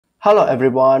Hello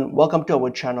everyone, welcome to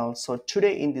our channel. So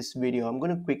today in this video, I'm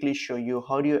going to quickly show you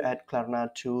how do you add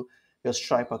Klarna to your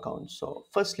Stripe account. So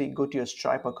firstly, go to your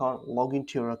Stripe account, log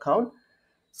into your account.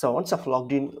 So once I've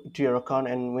logged in to your account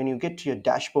and when you get to your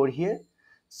dashboard here,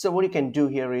 so what you can do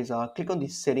here is click on the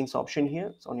settings option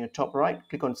here. So on your top right,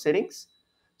 click on settings.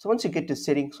 So once you get to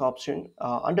settings option,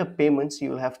 under payments, you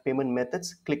will have payment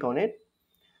methods, click on it.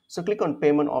 So click on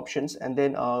payment options and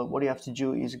then what you have to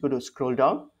do is go to scroll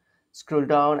down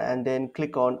and then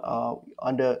click on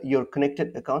under your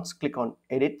connected accounts, click on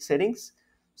edit settings.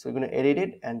 So you're going to edit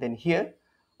it, and then here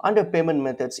under payment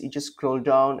methods you just scroll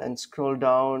down and scroll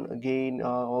down again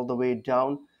all the way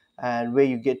down, and where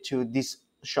you get to this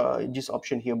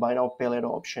option here, buy now pay later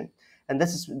option, and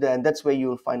that's where you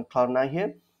will find Klarna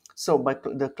here. So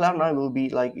the Klarna will be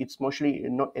like, it's mostly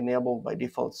not enabled by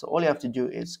default, so all you have to do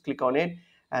is click on it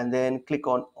and then click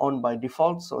on by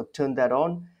default, so turn that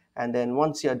on. And then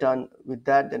once you're done with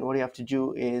that, then what you have to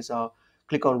do is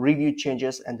click on review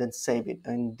changes and then save it.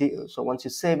 And so once you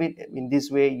save it, in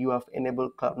this way you have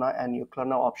enabled Klarna, and your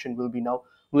Klarna option will be now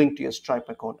linked to your Stripe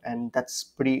account, and that's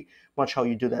pretty much how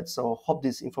you do that. So hope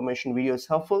this information video is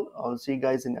helpful. I'll see you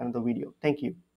guys in another video. Thank you.